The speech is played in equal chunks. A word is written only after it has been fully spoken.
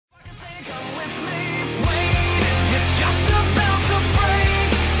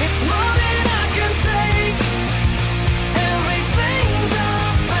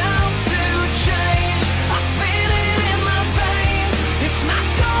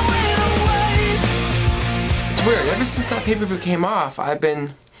It's weird. Ever since that pay-per-view came off, I've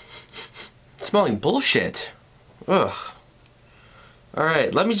been smelling bullshit. Ugh.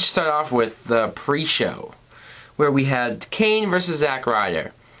 Alright, let me just start off with the pre-show, where we had Kane versus Zack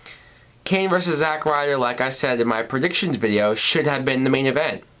Ryder. Kane versus Zack Ryder, like I said in my predictions video, should have been the main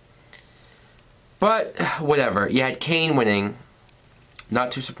event. But, whatever. You had Kane winning.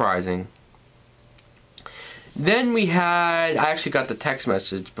 Not too surprising. Then we had, I actually got the text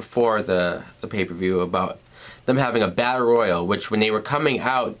message before the pay-per-view about them having a battle royal, which when they were coming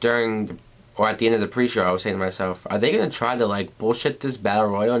out during, or at the end of the pre-show, I was saying to myself, are they going to try to like bullshit this battle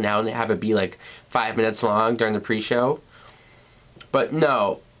royal now and have it be like 5 minutes long during the pre-show? But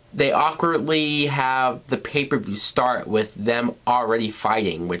no, they awkwardly have the pay-per-view start with them already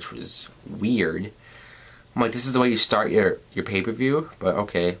fighting, which was weird. I'm like, this is the way you start your pay-per-view? But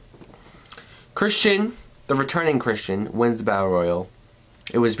okay. Christian, the returning Christian, wins the battle royal.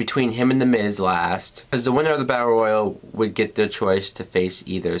 It was between him and The Miz last. Because the winner of the Battle Royal would get the choice to face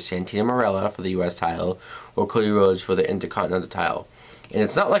either Santino Marella for the US title or Cody Rhodes for the Intercontinental title. And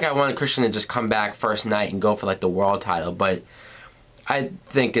it's not like I wanted Christian to just come back first night and go for like the world title, but I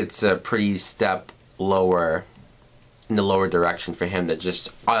think it's a pretty step lower, in the lower direction for him to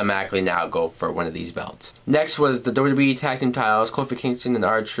just automatically now go for one of these belts. Next was the WWE Tag Team titles, Kofi Kingston and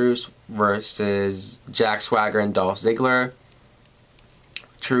R-Truth versus Jack Swagger and Dolph Ziggler.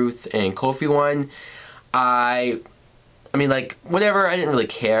 Truth and Kofi won. I mean, like, whatever, I didn't really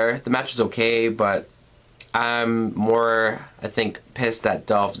care. The match was okay, but I'm more, I think, pissed that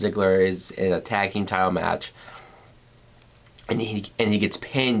Dolph Ziggler is in a tag team title match and he gets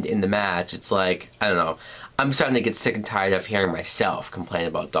pinned in the match. It's like, I don't know, I'm starting to get sick and tired of hearing myself complain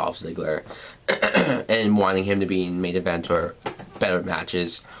about Dolph Ziggler and wanting him to be in main events or better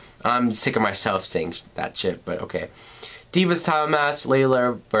matches. I'm sick of myself saying that shit, but okay. Divas title match,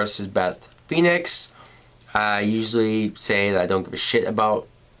 Layla versus Beth Phoenix. I usually say that I don't give a shit about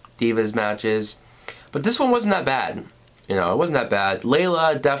Divas matches, but this one wasn't that bad. You know, it wasn't that bad.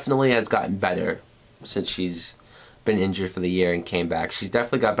 Layla definitely has gotten better since she's been injured for the year and came back. She's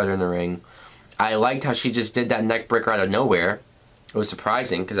definitely got better in the ring. I liked how she just did that neck breaker out of nowhere. It was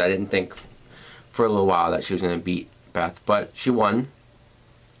surprising because I didn't think for a little while that she was going to beat Beth, but she won.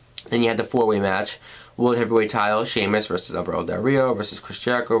 Then you had the four-way match. World Heavyweight title, Sheamus versus Alberto Del Rio versus Chris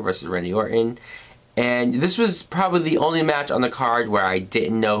Jericho versus Randy Orton. And this was probably the only match on the card where I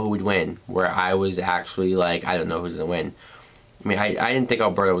didn't know who would win. Where I was actually like, I don't know who's going to win. I mean, I didn't think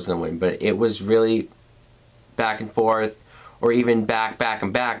Alberto was going to win, but it was really back and forth, or even back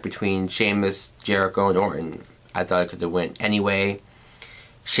and back between Sheamus, Jericho, and Orton. I thought it could have won. Anyway,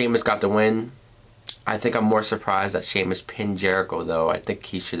 Sheamus got the win. I think I'm more surprised that Sheamus pinned Jericho, though. I think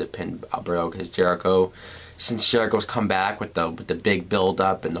he should have pinned Alberto, because Jericho, since Jericho's come back with the big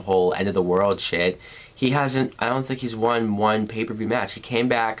build-up and the whole end of the world shit, he hasn't, I don't think he's won one pay-per-view match. He came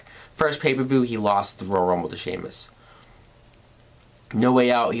back, first pay-per-view, he lost the Royal Rumble to Sheamus. No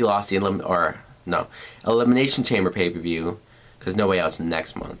Way Out, he lost the Elimination Chamber pay-per-view, because No Way Out's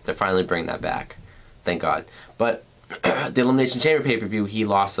next month. They're finally bringing that back. Thank God. But the Elimination Chamber pay-per-view, he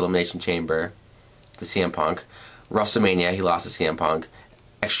lost the Elimination Chamber to CM Punk. WrestleMania, he lost to CM Punk.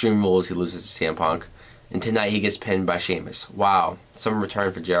 Extreme Rules, he loses to CM Punk. And tonight he gets pinned by Sheamus. Wow. Some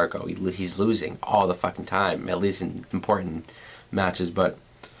return for Jericho. He's losing all the fucking time, at least in important matches. But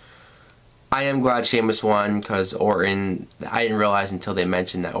I am glad Sheamus won, because Orton, I didn't realize until they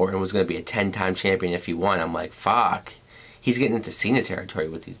mentioned that Orton was going to be a 10-time champion if he won. I'm like, fuck. He's getting into Cena territory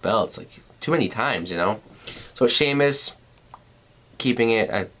with these belts. Like, too many times, you know? So Sheamus keeping it,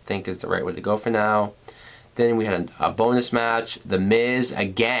 I think, is the right way to go for now. Then we had a bonus match. The Miz,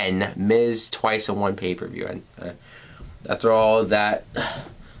 again. Miz twice in one pay-per-view. And after all that,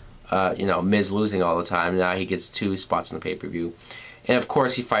 you know, Miz losing all the time, now he gets 2 spots in the pay-per-view. And of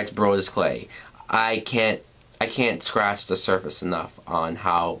course he fights Brodus Clay. I can't scratch the surface enough on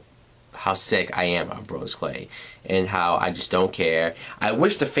how sick I am of Brodus Clay and how I just don't care. I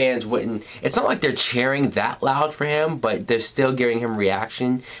wish the fans wouldn't. It's not like they're cheering that loud for him, but they're still giving him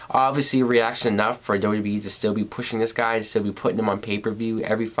reaction. Obviously reaction enough for WWE to still be pushing this guy, to still be putting him on pay-per-view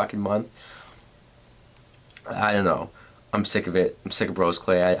every fucking month. I don't know. I'm sick of it. I'm sick of Brodus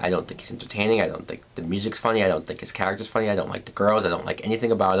Clay. I don't think he's entertaining. I don't think the music's funny. I don't think his character's funny. I don't like the girls. I don't like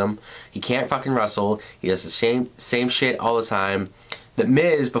anything about him. He can't fucking wrestle. He does the same shit all the time. The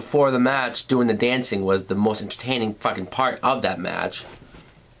Miz, before the match, doing the dancing was the most entertaining fucking part of that match.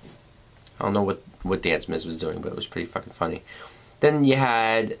 I don't know what dance Miz was doing, but it was pretty fucking funny. Then you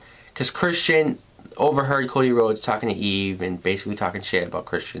had, because Christian overheard Cody Rhodes talking to Eve and basically talking shit about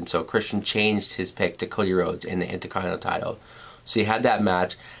Christian, so Christian changed his pick to Cody Rhodes in the Intercontinental title. So you had that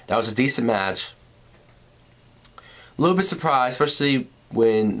match. That was a decent match. A little bit surprised, especially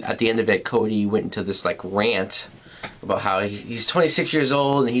when at the end of it, Cody went into this like rant about how he's 26 years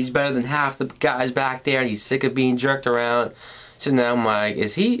old and he's better than half the guys back there, and he's sick of being jerked around. So now I'm like,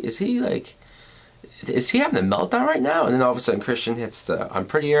 is he having a meltdown right now? And then all of a sudden Christian hits the I'm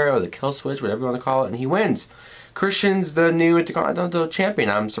Prettier or the kill switch, whatever you want to call it, and he wins. Christian's the new Intercontinental Champion.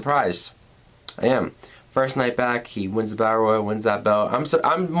 I'm surprised. I am. First night back, he wins the Battle Royal, wins that belt.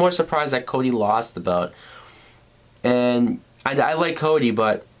 I'm more surprised that Cody lost the belt. And I like Cody,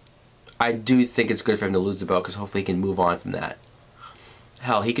 but I do think it's good for him to lose the belt because hopefully he can move on from that.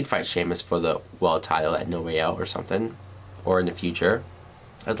 Hell, he could fight Sheamus for the world title at No Way Out or something. Or in the future.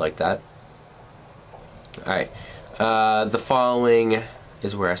 I'd like that. Alright. The following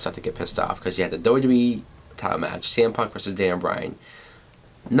is where I start to get pissed off, because you had the WWE title match, CM Punk versus Daniel Bryan.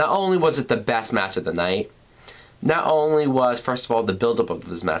 Not only was it the best match of the night, not only was, first of all, the build-up of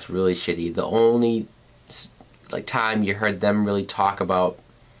this match really shitty. The only time you heard them really talk about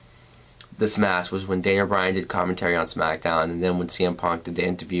this match was when Daniel Bryan did commentary on SmackDown, and then when CM Punk did the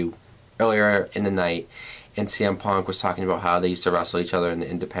interview earlier in the night, and CM Punk was talking about how they used to wrestle each other in the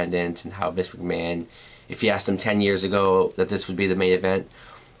Independent, and how Vince McMahon, if you asked him 10 years ago that this would be the main event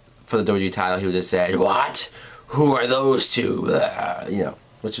for the WWE title, he would have said, "What? Who are those two?" You know,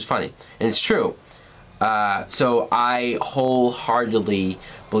 which is funny. And it's true. So I wholeheartedly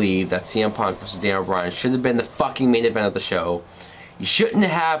believe that CM Punk versus Daniel Bryan should have been the fucking main event of the show. You shouldn't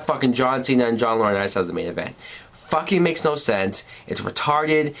have fucking John Cena and John Laurinaitis as the main event. Fucking makes no sense. It's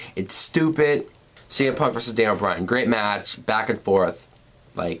retarded. It's stupid. CM Punk versus Daniel Bryan. Great match. Back and forth.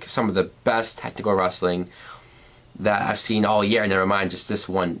 Like, some of the best technical wrestling that I've seen all year. Never mind just this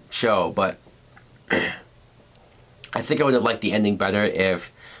one show. But I think I would have liked the ending better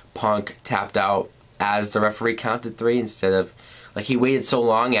if Punk tapped out as the referee counted 3 instead of... Like, he waited so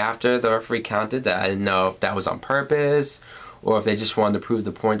long after the referee counted that I didn't know if that was on purpose, or if they just wanted to prove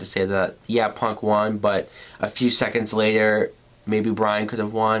the point to say that, yeah, Punk won, but a few seconds later, maybe Bryan could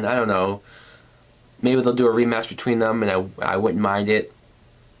have won. I don't know. Maybe they'll do a rematch between them, and I wouldn't mind it.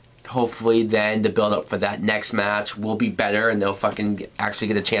 Hopefully, then, the build-up for that next match will be better, and they'll fucking actually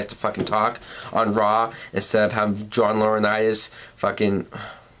get a chance to fucking talk on Raw, instead of having John Laurinaitis fucking...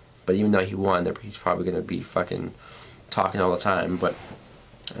 But even though he won, he's probably going to be fucking talking all the time, but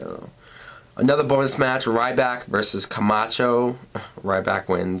I don't know. Another bonus match, Ryback versus Camacho. Ryback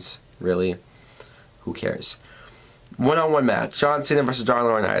wins, really. Who cares? One-on-one match, John Cena versus John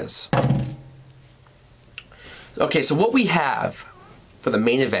Laurinaitis. Okay, so what we have for the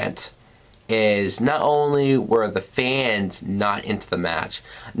main event is not only were the fans not into the match,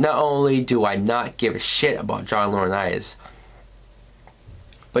 not only do I not give a shit about John Laurinaitis,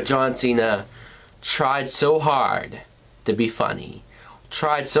 but John Cena tried so hard to be funny,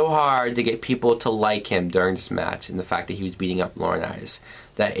 tried so hard to get people to like him during this match, and the fact that he was beating up Laurinaitis,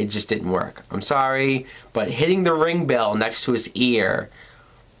 that it just didn't work. I'm sorry, but hitting the ring bell next to his ear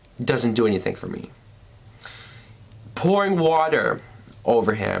doesn't do anything for me. Pouring water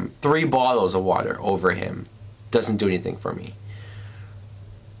over him, 3 bottles of water over him, doesn't do anything for me.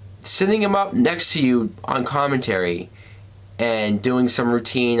 Sitting him up next to you on commentary and doing some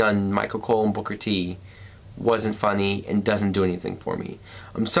routine on Michael Cole and Booker T wasn't funny and doesn't do anything for me.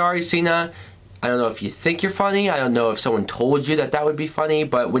 I'm sorry, Cena. I don't know if you think you're funny. I don't know if someone told you that that would be funny,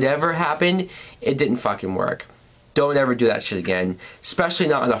 but whatever happened, it didn't fucking work. Don't ever do that shit again. Especially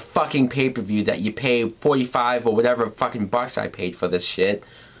not on a fucking pay-per-view that you pay 45 or whatever fucking bucks I paid for this shit.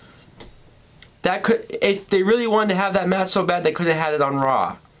 That could, if they really wanted to have that match so bad, they could have had it on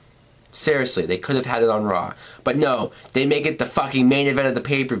Raw. Seriously, they could have had it on Raw. But no, they make it the fucking main event of the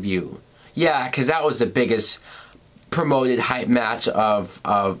pay-per-view. Yeah, because that was the biggest promoted hype match of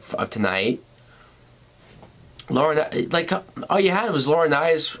tonight. Like, all you had was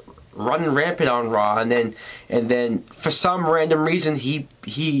Laurinaitis running rampant on Raw, and then for some random reason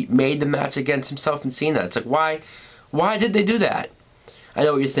he made the match against himself and Cena. It's like, why did they do that? I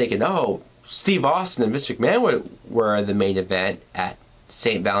know what you're thinking. Oh, Steve Austin and Vince McMahon were the main event at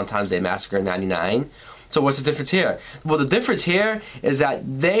St. Valentine's Day Massacre in '99. So what's the difference here? Well, the difference here is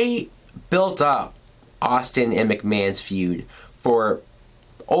that they built up Austin and McMahon's feud for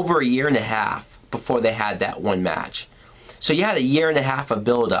over a year and a half before they had that one match. So you had a year and a half of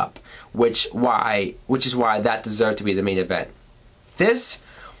build up, which is why that deserved to be the main event. This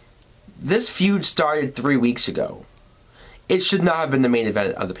feud started 3 weeks ago. It should not have been the main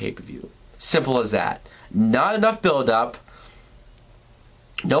event of the pay-per-view. Simple as that. Not enough build up.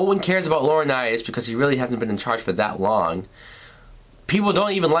 No one cares about Laurinaitis because he really hasn't been in charge for that long. People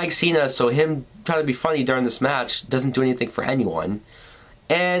don't even like Cena, so him trying to be funny during this match doesn't do anything for anyone.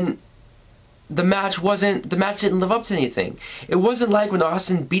 And the match didn't live up to anything. It wasn't like when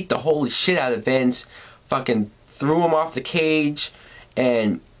Austin beat the holy shit out of Vince, fucking threw him off the cage,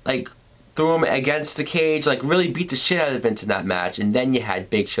 and like threw him against the cage, like really beat the shit out of Vince in that match, and then you had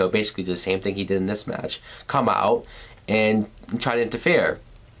Big Show basically do the same thing he did in this match, come out and try to interfere.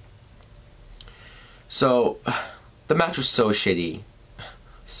 So the match was so shitty.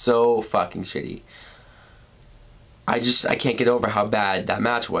 So fucking shitty. I can't get over how bad that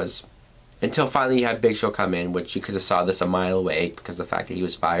match was. Until finally you had Big Show come in, which you could have saw this a mile away because of the fact that he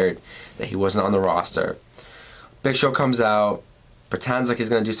was fired, that he wasn't on the roster. Big Show comes out, pretends like he's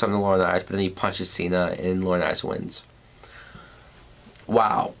going to do something to Laurinaitis, but then he punches Cena and Laurinaitis wins.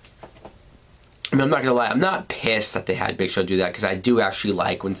 Wow. I mean, I'm not going to lie, I'm not pissed that they had Big Show do that, because I do actually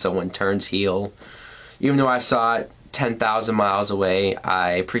like when someone turns heel. Even though I saw it 10,000 miles away,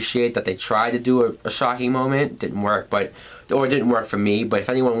 I appreciate that they tried to do a shocking moment. Didn't work, or it didn't work for me, but if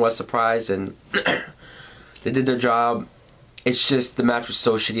anyone was surprised and they did their job, it's just the match was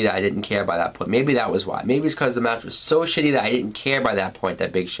so shitty that I didn't care by that point. Maybe that was why. Maybe it's because the match was so shitty that I didn't care by that point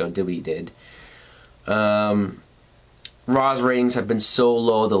that Big Show did what he did. Raw's ratings have been so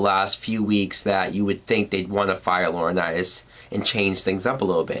low the last few weeks that you would think they'd want to fire Laurinaitis and change things up a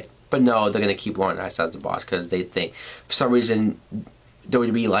little bit. But no, they're going to keep Laurinaitis as the boss because they think, for some reason,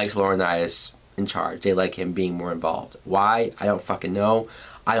 WWE likes Laurinaitis in charge. They like him being more involved. Why? I don't fucking know.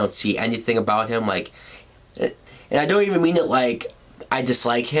 I don't see anything about him like, and I don't even mean it like I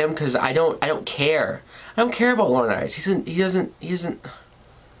dislike him, because I don't care. I don't care about Laurinaitis. He isn't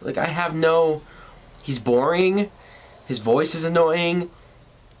like, I have no. He's boring. His voice is annoying.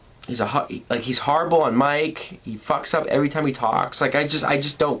 He's horrible on mic. He fucks up every time he talks. Like, I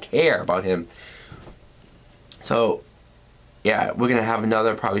just don't care about him. So, yeah, we're gonna have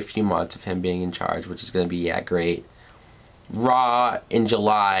another probably few months of him being in charge, which is gonna be great. Raw in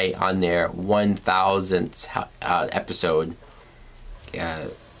July on their 1000th episode.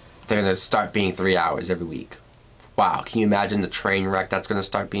 They're gonna start being 3 hours every week. Wow, can you imagine the train wreck that's gonna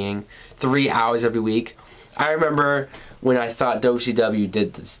start being? 3 hours every week. I remember when I thought WCW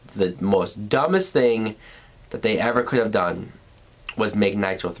did the most dumbest thing that they ever could have done was make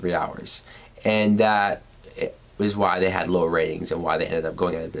Nitro 3 hours. And that was why they had low ratings and why they ended up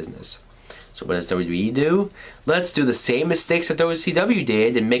going out of business. So what does WWE do? Let's do the same mistakes that WCW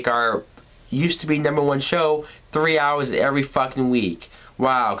did and make our used to be #1 show 3 hours every fucking week.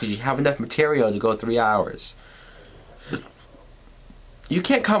 Wow, because you have enough material to go 3 hours. You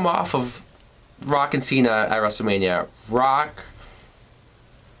can't come off of Rock and Cena at WrestleMania.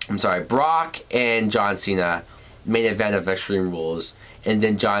 Brock and John Cena, main event of Extreme Rules, and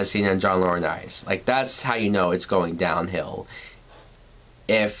then John Cena and John Laurinaitis. Like, that's how you know it's going downhill.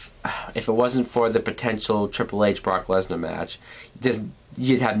 If it wasn't for the potential Triple H Brock Lesnar match,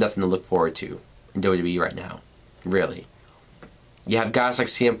 you'd have nothing to look forward to in WWE right now. Really. You have guys like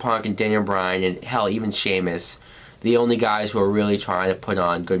CM Punk and Daniel Bryan, and hell, even Sheamus, the only guys who are really trying to put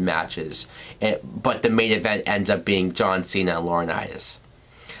on good matches. But the main event ends up being John Cena and Laurinaitis.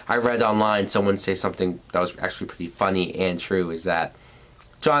 I read online someone say something that was actually pretty funny and true, is that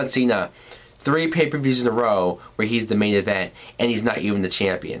John Cena, 3 pay-per-views in a row where he's the main event and he's not even the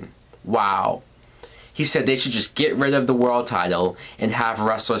champion. Wow. He said they should just get rid of the world title and have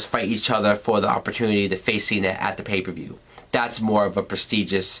wrestlers fight each other for the opportunity to face Cena at the pay-per-view. That's more of a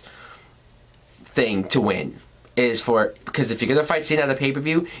prestigious thing to win. Because if you're going to fight Cena at a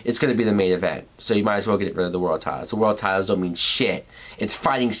pay-per-view, it's going to be the main event. So you might as well get rid of the world titles. The world titles don't mean shit. It's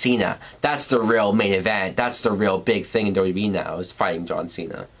fighting Cena. That's the real main event. That's the real big thing in WWE now, is fighting John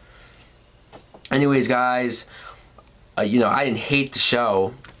Cena. Anyways, guys, I didn't hate the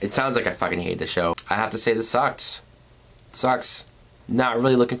show. It sounds like I fucking hate the show. I have to say this sucks. Sucks. Not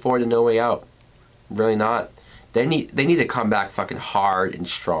really looking forward to No Way Out. Really not. They need to come back fucking hard and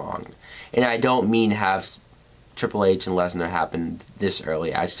strong. And I don't mean have Triple H and Lesnar happen this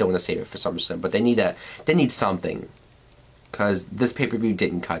early. I still want to save it for SummerSlam, but they need something, because this pay-per-view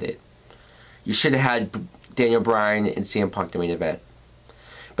didn't cut it. You should have had Daniel Bryan and CM Punk the main event.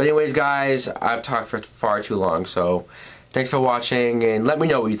 But anyways, guys, I've talked for far too long, so thanks for watching, and let me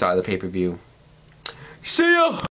know what you thought of the pay-per-view. See ya!